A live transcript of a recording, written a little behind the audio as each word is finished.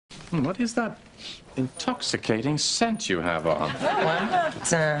What is that intoxicating scent you have on? What?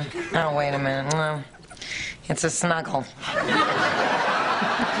 It's oh, wait a minute. It's a snuggle.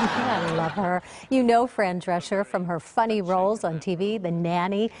 I love her. You know Fran Drescher from her funny roles on TV, The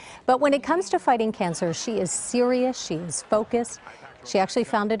Nanny. But when it comes to fighting cancer, she is serious, she is focused. She actually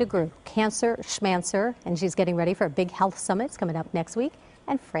founded a group, Cancer Schmancer, and she's getting ready for a big health summit. It's coming up next week.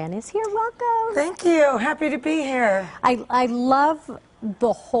 And Fran is here. Welcome. Thank you. Happy to be here. I love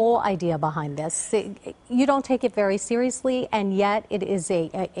the whole idea behind this. You don't take it very seriously, and yet it is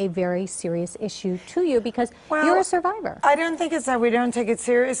a very serious issue to you because you're a survivor. I don't think it's that we don't take it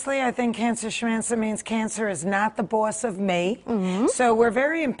seriously. I think Cancer Schmancer means cancer is not the boss of me. So we're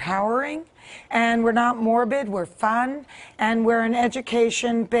very empowering. And we're not morbid, we're fun, and we're an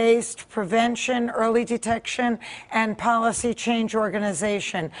education-based prevention, early detection, and policy change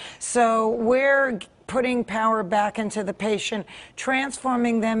organization. So we're putting power back into the patient,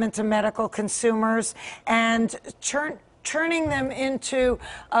 transforming them into medical consumers, and turning them into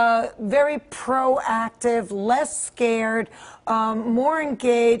very proactive, less scared, more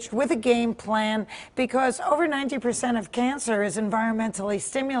engaged with a game plan, because over 90% of cancer is environmentally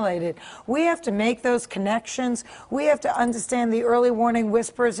stimulated. We have to make those connections. We have to understand the early warning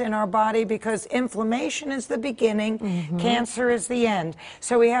whispers in our body, because inflammation is the beginning, cancer is the end.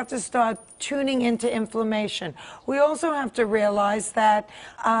 So we have to start tuning into inflammation. We also have to realize that,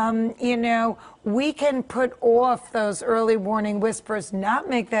 you know, we can put off those early warning whispers, not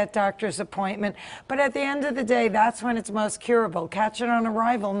make that doctor's appointment, but at the end of the day, that's when it's most curable. Catch it on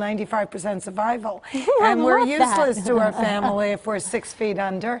arrival, 95% survival. And we're useless to our family if we're 6 feet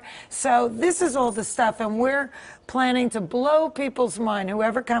under. So this is all the stuff, and we're planning to blow people's mind,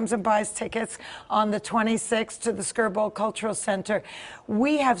 whoever comes and buys tickets on the 26th to the Skirball Cultural Center.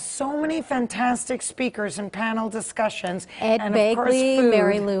 We have so many fantastic speakers and panel discussions. Ed and Begley, of course, food.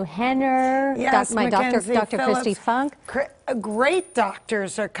 Mary Lou Henner, Yes, my Dr. Christy Funk. Great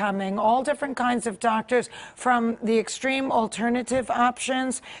doctors are coming, all different kinds of doctors, from the extreme alternative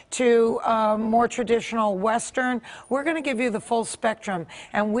options to more traditional Western. We're going to give you the full spectrum,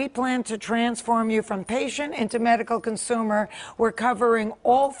 and we plan to transform you from patient into medical consumer. We're covering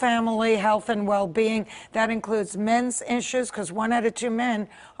all family health and well-being. That includes men's issues, because 1 out of 2 men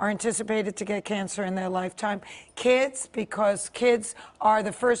are anticipated to get cancer in their lifetime. Kids, because kids are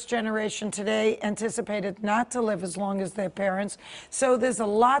the first generation today anticipated not to live as long as their parents. So there's a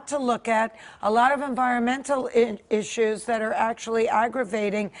lot to look at, a lot of environmental issues that are actually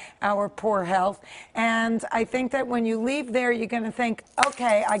aggravating our poor health. And I think that when you leave there, you're going to think,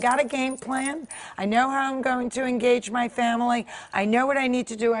 okay, I got a game plan. I know how I'm going to engage my family. I know what I need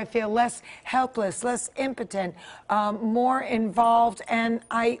to do. I feel less helpless, less impotent, more involved. And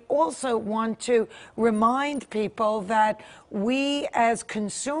I also want to remind people that we as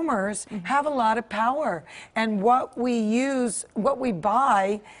consumers have a lot of power, and what we use, what we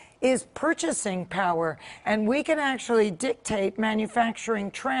buy, is purchasing power, and we can actually dictate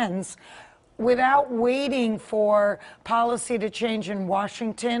manufacturing trends without waiting for policy to change in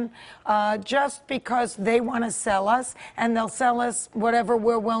Washington, just because they want to sell us, and they'll sell us whatever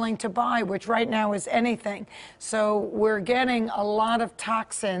we're willing to buy, which right now is anything. So we're getting a lot of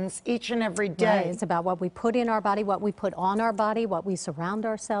toxins each and every day. Right. It's about what we put in our body, what we put on our body, what we surround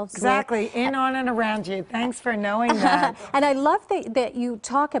ourselves Exactly. with. In, on, and around you. Thanks for knowing that. And I love that you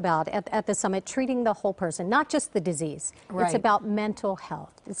talk about at the summit treating the whole person, not just the disease. Right. It's about mental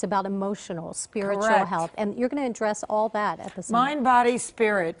health. It's about emotional, spiritual Correct. health, and you're going to address all that at the summit. Mind, body,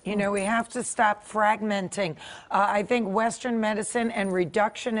 spirit. You know, we have to stop fragmenting. I think Western medicine and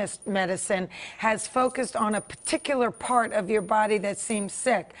reductionist medicine has focused on a particular part of your body that seems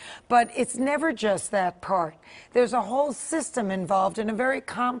sick, but it's never just that part. There's a whole system involved in a very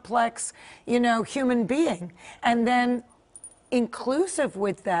complex, you know, human being. And then inclusive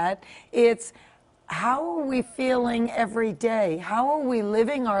with that, it's how are we feeling every day? How are we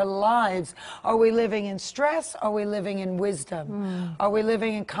living our lives? Are we living in stress? Are we living in wisdom? Are we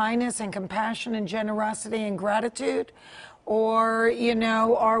living in kindness and compassion and generosity and gratitude? Or, you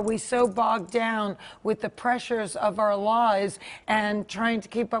know, are we so bogged down with the pressures of our lives and trying to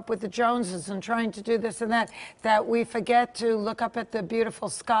keep up with the Joneses and trying to do this and that, that we forget to look up at the beautiful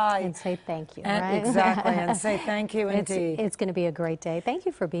sky. And say thank you, and, right? Exactly, and say thank you indeed. It's going to be a great day. Thank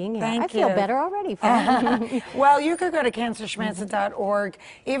you for being here. Thank I feel you. better already, Fran. Well, you could go to cancerschmancer.org.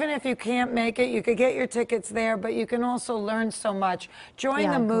 Even if you can't make it, you could get your tickets there, but you can also learn so much.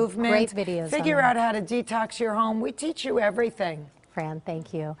 Join the movement. Great videos. Figure out how to detox your home. We teach you everything. Fran,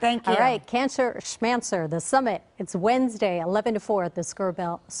 thank you. Thank you. All right, Cancer Schmancer, the summit. It's Wednesday, 11 to 4 at the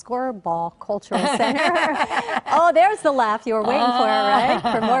Scoreball Cultural Center. Oh, there's the laugh you were waiting for, right?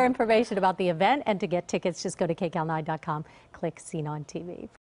 For more information about the event and to get tickets, just go to KCAL9.com. Click Seen on TV.